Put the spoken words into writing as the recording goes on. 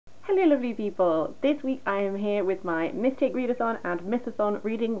Hello lovely people, this week I am here with my MythTake readathon and Mythathon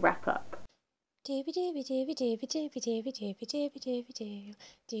reading wrap-up. So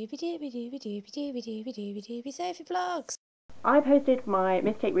vlogs. I posted my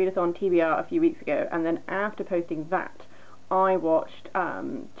MythTake readathon TBR a few weeks ago, and then after posting that I watched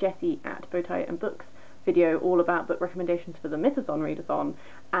Jessie at Bowtie and Books video all about book recommendations for the Mythathon readathon,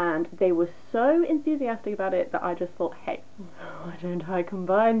 and they were so enthusiastic about it that I just thought, hey, why don't I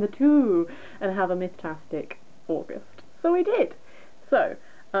combine the two and have a mythtastic August? So we did. So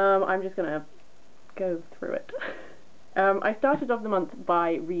I'm just gonna go through it. I started off the month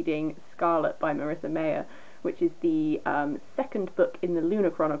by reading Scarlet by Marissa Meyer, which is the second book in the Lunar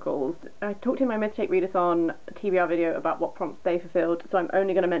Chronicles. I talked in my MythTake readathon TBR video about what prompts they fulfilled, so I'm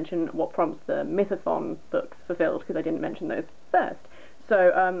only going to mention what prompts the Mythathon books fulfilled, because I didn't mention those first.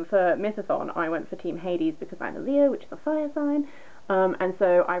 So for Mythathon I went for Team Hades because I'm a Leo, which is a fire sign, and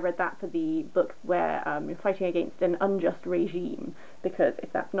so I read that for the book where you're fighting against an unjust regime, because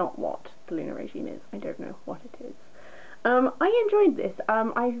if that's not what the lunar regime is, I don't know what it is. I enjoyed this.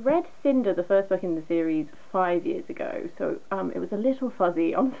 I read Cinder, the first book in the series, 5 years ago, so it was a little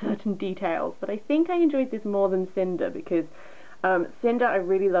fuzzy on certain details, but I think I enjoyed this more than Cinder because Cinder, I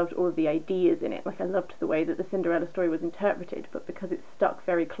really loved all of the ideas in it. Like, I loved the way that the Cinderella story was interpreted, but because it stuck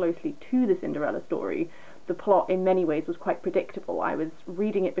very closely to the Cinderella story, the plot in many ways was quite predictable. I was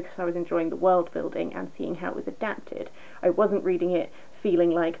reading it because I was enjoying the world building and seeing how it was adapted. I wasn't reading it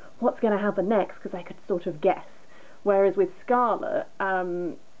feeling like, what's going to happen next, because I could sort of guess. Whereas with Scarlet,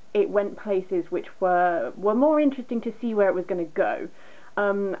 it went places which were more interesting to see where it was going to go.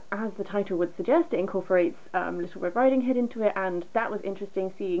 As the title would suggest, it incorporates Little Red Riding Hood into it, and that was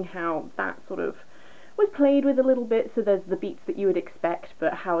interesting, seeing how that sort of was played with a little bit. So there's the beats that you would expect,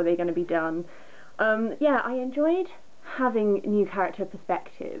 but how are they going to be done? Yeah, I enjoyed having new character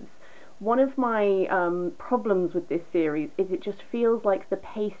perspectives. One of my problems with this series is it just feels like the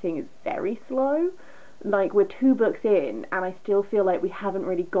pacing is very slow. Like, we're 2 books in and I still feel like we haven't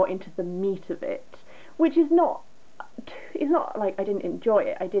really got into the meat of it, which is not, it's not like I didn't enjoy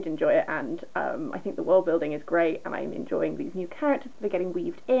it. I did enjoy it, and I think the world building is great, and I'm enjoying these new characters that are getting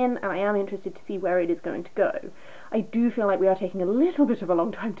weaved in, and I am interested to see where it is going to go. I do feel like we are taking a little bit of a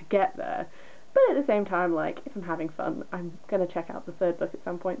long time to get there, but at the same time, like, if I'm having fun, I'm going to check out the 3rd book at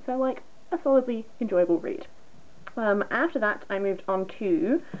some point, so like, a solidly enjoyable read. After that I moved on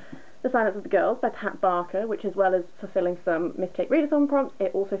to The Silence of the Girls by Pat Barker, which, as well as fulfilling some MythTake readathon prompts,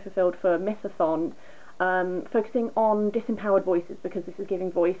 it also fulfilled for Mythathon, focusing on disempowered voices, because this is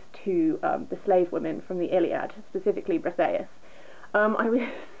giving voice to the slave women from the Iliad, specifically Briseis. I was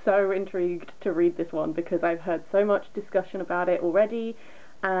so intrigued to read this one because I've heard so much discussion about it already,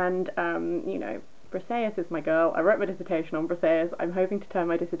 and you know, Briseis is my girl. I wrote my dissertation on Briseis. I'm hoping to turn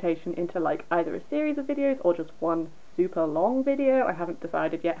my dissertation into like either a series of videos or just one super long video. I haven't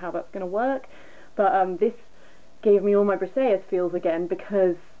decided yet how that's going to work, but this gave me all my Briseis feels again,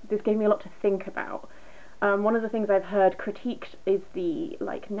 because this gave me a lot to think about. One of the things I've heard critiqued is the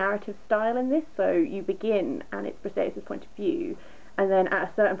like narrative style in this. So you begin and it's Briseis' point of view, and then at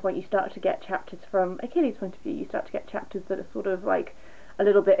a certain point you start to get chapters from Achilles' point of view. You start to get chapters that are sort of like a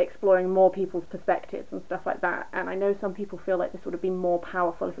little bit exploring more people's perspectives and stuff like that, and I know some people feel like this would have been more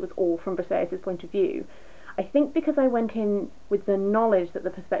powerful if it was all from Briseis' point of view. I think because I went in with the knowledge that the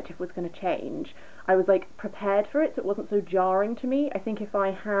perspective was going to change, I was like prepared for it, so it wasn't so jarring to me. I think if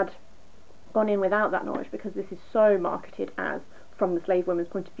I had gone in without that knowledge, because this is so marketed as from the slave women's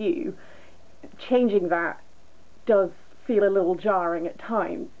point of view, changing that does feel a little jarring at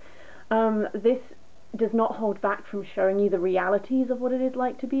times. This does not hold back from showing you the realities of what it is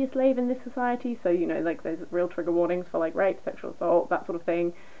like to be a slave in this society, so, you know, like, there's real trigger warnings for like rape, sexual assault, that sort of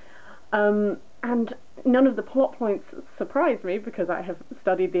thing. And none of the plot points surprised me because I have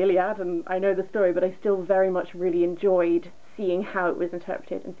studied the Iliad and I know the story, but I still very much really enjoyed seeing how it was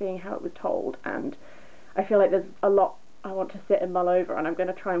interpreted and seeing how it was told, and I feel like there's a lot I want to sit and mull over, and I'm going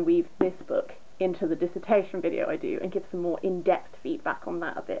to try and weave this book into the dissertation video I do and give some more in-depth feedback on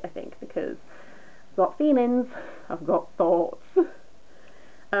that a bit, I think, because I've got feelings, I've got thoughts.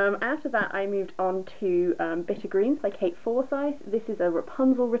 After that I moved on to Bitter Greens by Kate Forsyth. This is a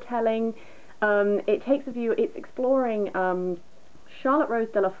Rapunzel retelling. It takes a view, it's exploring Charlotte Rose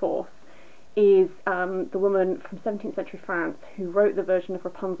de la Force is the woman from 17th century France who wrote the version of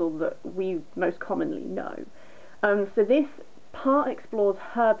Rapunzel that we most commonly know. So this part explores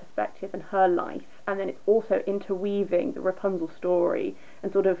her perspective and her life, and then it's also interweaving the Rapunzel story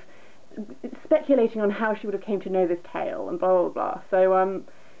and sort of speculating on how she would have came to know this tale and blah blah blah. So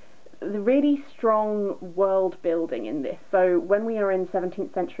the really strong world building in this. So when we are in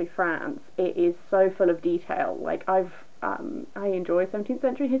 17th century France, it is so full of detail. Like I enjoy 17th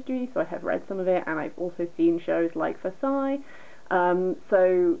century history, so I have read some of it, and I've also seen shows like Versailles.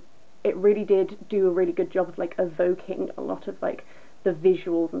 So it really did do a really good job of like evoking a lot of like the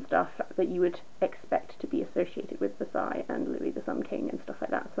visuals and stuff that you would expect to be associated with Versailles and Louis the Sun King and stuff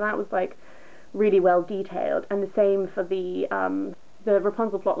like that. So that was like really well detailed, and the same for the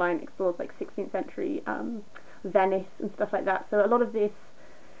Rapunzel plotline explores like 16th century Venice and stuff like that. So a lot of this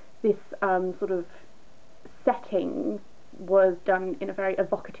sort of setting was done in a very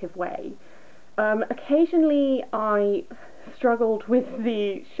evocative way. Occasionally I struggled with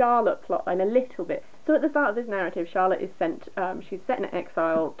the Scarlet plotline a little bit. So at the start of this narrative, Scarlet is sent, she's set in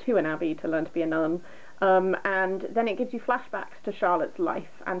exile to an abbey to learn to be a nun, and then it gives you flashbacks to Scarlet's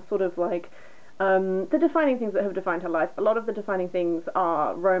life and sort of like the defining things that have defined her life. A lot of the defining things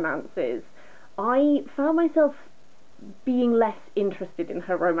are romances. I found myself being less interested in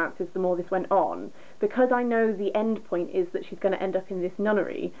her romances the more this went on, because I know the end point is that she's going to end up in this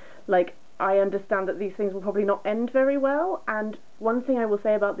nunnery. Like, I understand that these things will probably not end very well, and one thing I will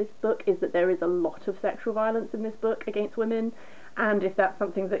say about this book is that there is a lot of sexual violence in this book against women, and if that's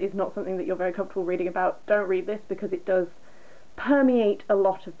something that is not something that you're very comfortable reading about, don't read this, because it does permeate a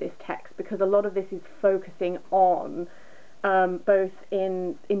lot of this text, because a lot of this is focusing on both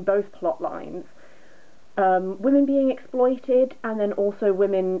in both plot lines, women being exploited, and then also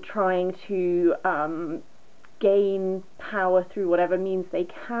women trying to gain power through whatever means they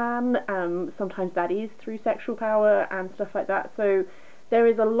can. Sometimes that is through sexual power and stuff like that. So there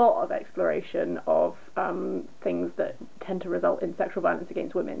is a lot of exploration of things that tend to result in sexual violence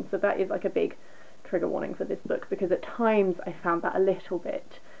against women. So that is like a big trigger warning for this book, because at times I found that a little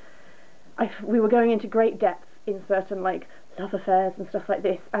bit. We were going into great depth in certain like love affairs and stuff like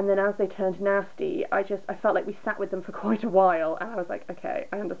this, and then as they turned nasty, I felt like we sat with them for quite a while, and I was like, okay,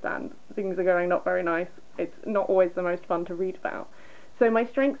 I understand, things are going not very nice, it's not always the most fun to read about. So my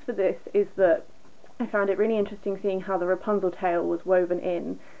strengths for this is that I found it really interesting seeing how the Rapunzel tale was woven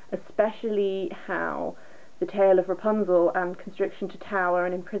in, especially how the tale of Rapunzel and constriction to tower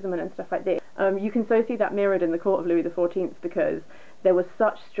and imprisonment and stuff like this. You can so see that mirrored in the court of Louis XIV, because there were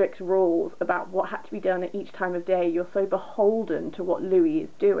such strict rules about what had to be done at each time of day. You're so beholden to what Louis is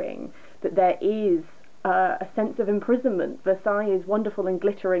doing that there is a sense of imprisonment. Versailles is wonderful and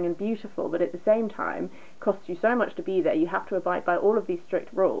glittering and beautiful, but at the same time it costs you so much to be there. You have to abide by all of these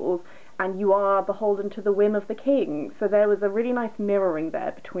strict rules, and you are beholden to the whim of the king. So there was a really nice mirroring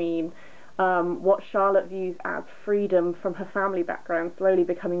there between what Scarlet views as freedom from her family background slowly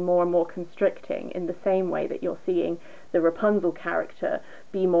becoming more and more constricting, in the same way that you're seeing the Rapunzel character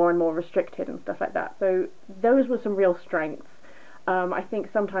be more and more restricted and stuff like that. So those were some real strengths. I think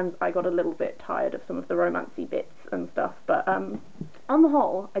sometimes I got a little bit tired of some of the romancy bits and stuff, but on the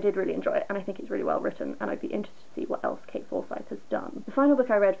whole I did really enjoy it, and I think it's really well written, and I'd be interested to see what else Kate Forsyth has done. The final book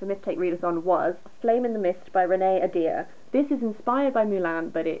I read for MythTake Readathon was Flame in the Mist by Renee Adieh. This is inspired by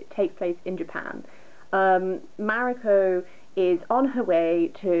Mulan, but it takes place in Japan. Mariko is on her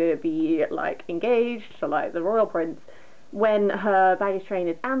way to be like engaged to like the royal prince when her baggage train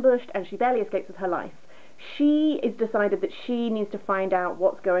is ambushed and she barely escapes with her life. She is decided that she needs to find out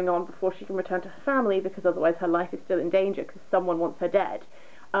what's going on before she can return to her family, because otherwise her life is still in danger because someone wants her dead.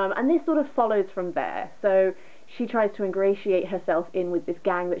 And this sort of follows from there. So she tries to ingratiate herself in with this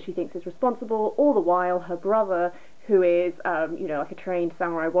gang that she thinks is responsible. All the while her brother, who is you know, like a trained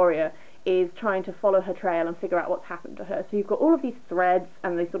samurai warrior, is trying to follow her trail and figure out what's happened to her. So you've got all of these threads,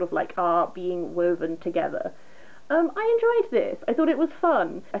 and they sort of like are being woven together. I enjoyed this. I thought it was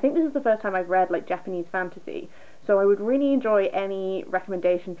fun. I think this is the first time I've read like Japanese fantasy, so I would really enjoy any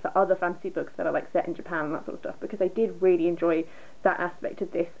recommendations for other fantasy books that are like set in Japan and that sort of stuff, because I did really enjoy that aspect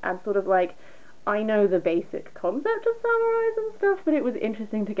of this, and sort of like, I know the basic concept of samurais and stuff, but it was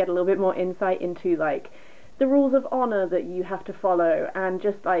interesting to get a little bit more insight into like the rules of honor that you have to follow, and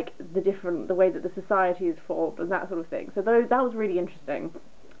just like the way that the society is formed and that sort of thing. So that was really interesting.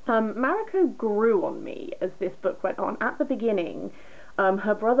 Mariko grew on me as this book went on. At the beginning,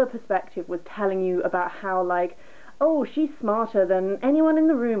 her brother perspective was telling you about how like, oh, she's smarter than anyone in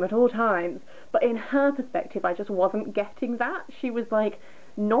the room at all times, but in her perspective I just wasn't getting that. She was like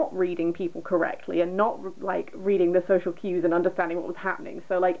not reading people correctly and not like reading the social cues and understanding what was happening.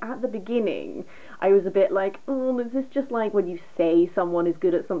 So like at the beginning I was a bit like, oh, is this just like when you say someone is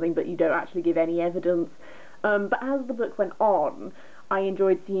good at something but you don't actually give any evidence? But as the book went on, I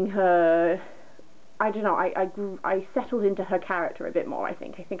enjoyed seeing her. I don't know, I settled into her character a bit more, I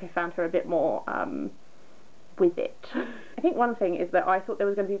think. I found her a bit more with it. I think one thing is that I thought there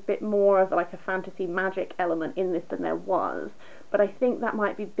was going to be a bit more of like a fantasy magic element in this than there was, but I think that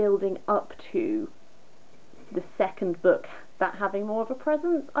might be building up to the second book, that having more of a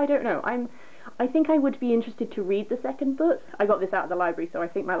presence. I don't know. I think I would be interested to read the second book. I got this out of the library, so I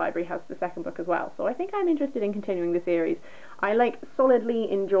think my library has the second book as well. So I think I'm interested in continuing the series. I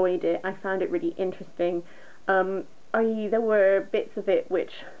solidly enjoyed it. I found it really interesting. There were bits of it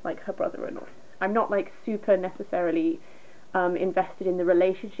which, like her brother-in-law, I'm not like super necessarily invested in the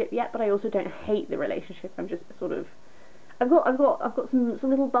relationship yet, but I also don't hate the relationship. I'm just sort of, I've got some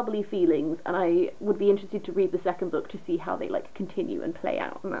little bubbly feelings, and I would be interested to read the second book to see how they like continue and play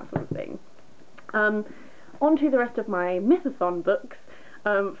out and that sort of thing. On to the rest of my Mythathon books.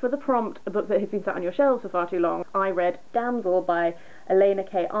 For the prompt, a book that has been sat on your shelves for far too long, I read Damsel by Elena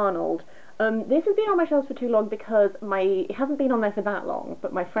K. Arnold. This has been on my shelves for too long because it hasn't been on there for that long,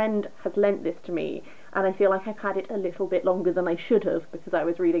 but my friend has lent this to me, and I feel like I've had it a little bit longer than I should have because I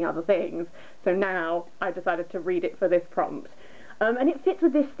was reading other things, so now I decided to read it for this prompt. And it fits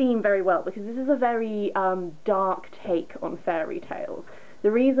with this theme very well because this is a very dark take on fairy tales. The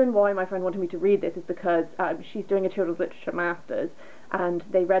reason why my friend wanted me to read this is because she's doing a children's literature master's, and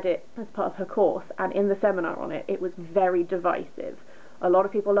they read it as part of her course, and in the seminar on it, it was very divisive. A lot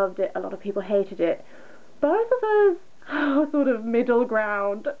of people loved it, a lot of people hated it. Both of us are sort of middle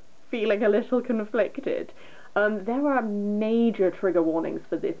ground, feeling a little conflicted. There are major trigger warnings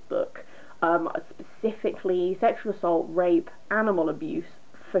for this book, specifically sexual assault, rape, animal abuse,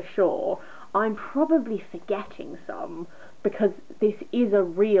 for sure. I'm probably forgetting some, because this is a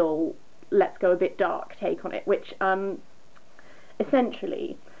real, let's go a bit dark take on it, which,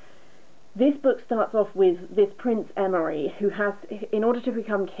 essentially, this book starts off with this Prince Kemmerer, who has, in order to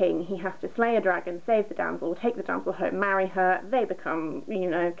become king, he has to slay a dragon, save the damsel, take the damsel home, marry her, they become, you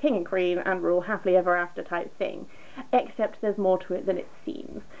know, king and queen, and rule happily ever after type thing. Except there's more to it than it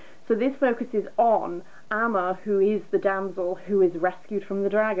seems. So this focuses on Amma, who is the damsel who is rescued from the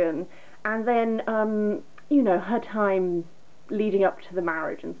dragon, and then, you know, her time leading up to the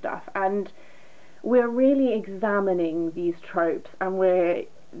marriage and stuff. And we're really examining these tropes, and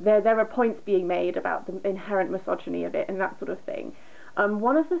there are points being made about the inherent misogyny of it and that sort of thing.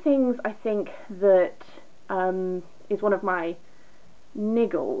 One of the things I think that is one of my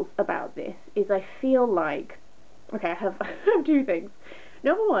niggles about this is I feel like, okay, I have two things.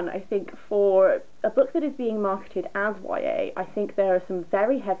 Number one, I think for a book that is being marketed as YA, I think there are some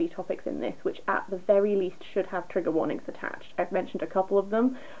very heavy topics in this which at the very least should have trigger warnings attached. I've mentioned a couple of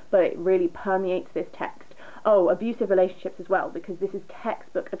them, but it really permeates this text. Oh, abusive relationships as well, because this is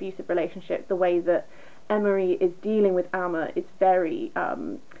textbook abusive relationship. The way that Kemmerer is dealing with Amma is very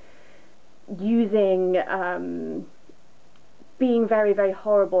being very, very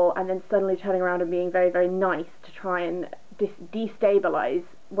horrible, and then suddenly turning around and being very, very nice to try and destabilize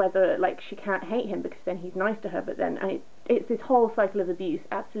whether, like, she can't hate him because then he's nice to her, but then, and it's this whole cycle of abuse,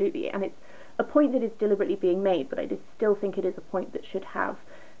 absolutely, and it's a point that is deliberately being made, but I still think it is a point that should have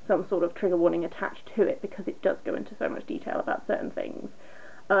some sort of trigger warning attached to it because it does go into so much detail about certain things.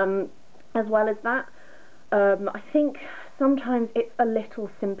 As well as that, I think sometimes it's a little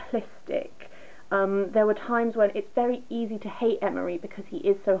simplistic. There were times when it's very easy to hate Kemmerer because he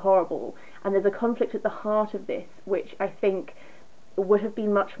is so horrible, and there's a conflict at the heart of this which I think would have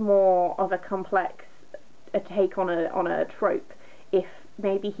been much more of a complex take on a trope if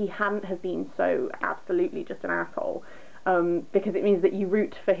maybe he hadn't have been so absolutely just an asshole. Because it means that you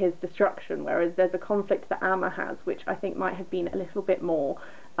root for his destruction, whereas there's a conflict that Amma has which I think might have been a little bit more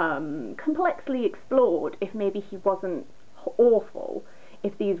complexly explored if maybe he wasn't awful,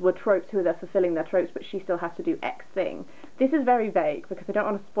 if these were tropes who are there fulfilling their tropes but she still has to do X thing. This is very vague because I don't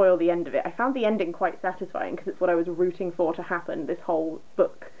want to spoil the end of it. I found the ending quite satisfying because it's what I was rooting for to happen this whole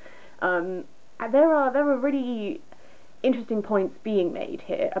book. And there are really interesting points being made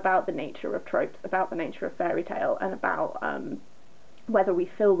here about the nature of tropes, about the nature of fairy tale, and about whether we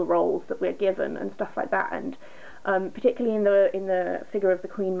fill the roles that we're given and stuff like that. And particularly in the figure of the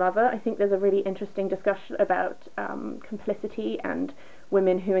Queen Mother, I think there's a really interesting discussion about complicity and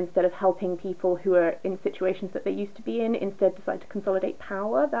women who, instead of helping people who are in situations that they used to be in, instead decide to consolidate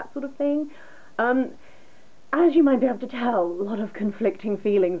power, that sort of thing. As you might be able to tell, a lot of conflicting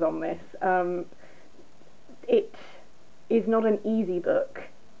feelings on this. It is not an easy book.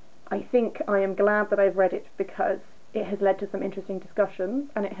 I think I am glad that I've read it because it has led to some interesting discussions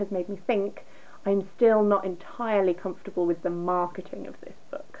and it has made me think. I'm still not entirely comfortable with the marketing of this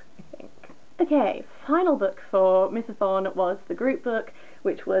book, I think. Okay, final book for Mythathon was the group book,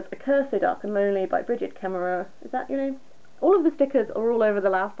 which was A Curse So Dark and Lonely by Brigid Kemmerer. Is that your name? All of the stickers are all over the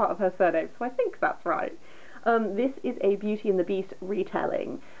last part of her surname, so I think that's right. This is a Beauty and the Beast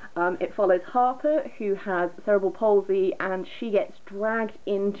retelling. It follows Harper, who has cerebral palsy, and she gets dragged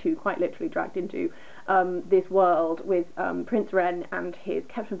into, quite literally dragged into, this world with Prince Ren and his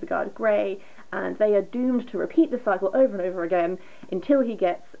Captain of the Guard Grey, and they are doomed to repeat the cycle over and over again until he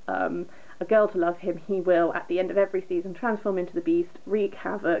gets a girl to love him. He will, at the end of every season, transform into the Beast, wreak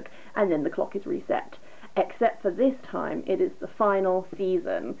havoc, and then the clock is reset. Except for this time, it is the final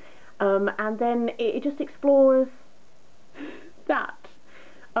season, and then it just explores that.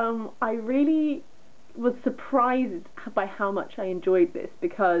 I really was surprised by how much I enjoyed this,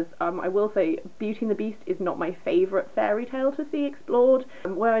 because I will say Beauty and the Beast is not my favourite fairy tale to see explored,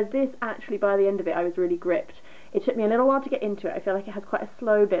 whereas this, actually, by the end of it, I was really gripped. It took me a little while to get into it. I feel like it has quite a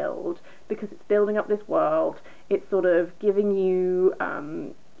slow build, because it's building up this world. It's sort of giving you,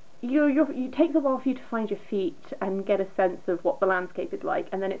 it takes a while for you to find your feet and get a sense of what the landscape is like,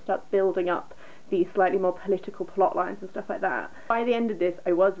 and then it starts building up these slightly more political plot lines and stuff like that. By the end of this,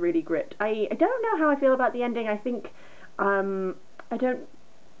 I was really gripped. I don't know how I feel about the ending. I think, I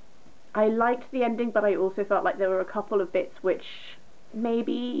liked the ending, but I also felt like there were a couple of bits which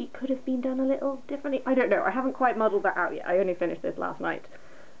maybe could have been done a little differently. I don't know. I haven't quite muddled that out yet. I only finished this last night.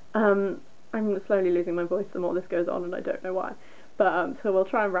 I'm slowly losing my voice the more this goes on, and I don't know why. But so we'll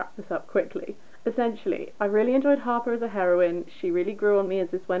try and wrap this up quickly. Essentially, I really enjoyed Harper as a heroine. She really grew on me as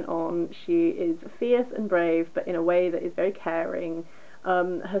this went on. She is fierce and brave, but in a way that is very caring.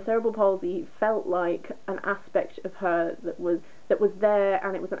 Her cerebral palsy felt like an aspect of her that was there,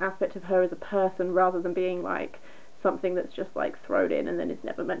 and it was an aspect of her as a person, rather than being like something that's just like thrown in and then is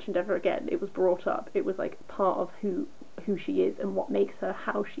never mentioned ever again. It was brought up. It was like part of who she is and what makes her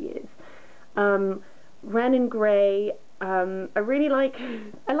how she is. Ren and Grey, I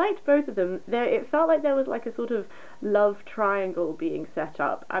liked both of them. It felt like there was like a sort of love triangle being set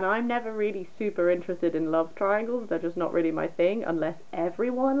up, and I'm never really super interested in love triangles. They're just not really my thing, unless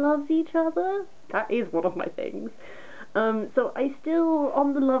everyone loves each other. That is one of my things. So I still,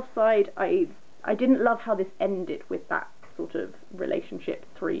 on the love side, I didn't love how this ended with that sort of relationship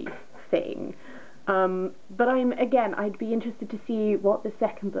 3 thing. But I'd be interested to see what the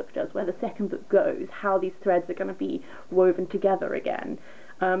second book does, where the second book goes, how these threads are going to be woven together again.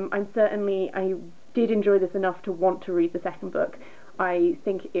 I did enjoy this enough to want to read the second book. I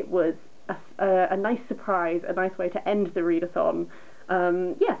think it was a nice surprise, a nice way to end the readathon.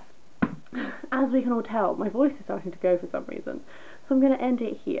 Yes, as we can all tell, my voice is starting to go for some reason. So I'm going to end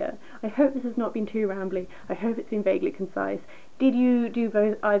it here. I hope this has not been too rambly. I hope it's been vaguely concise. Did you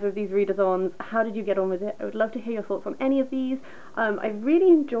do either of these readathons? How did you get on with it? I would love to hear your thoughts on any of these. I really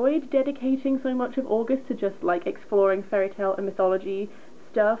enjoyed dedicating so much of August to just like exploring fairy tale and mythology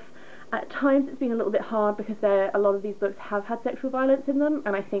stuff. At times it's been a little bit hard because a lot of these books have had sexual violence in them,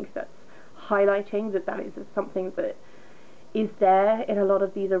 and I think that's highlighting that is something that is there in a lot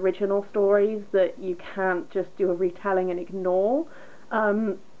of these original stories that you can't just do a retelling and ignore.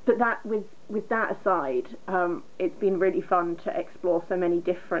 But that, with that aside, it's been really fun to explore so many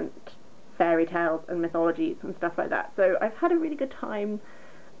different fairy tales and mythologies and stuff like that. So I've had a really good time.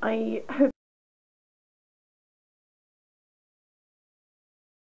 I hope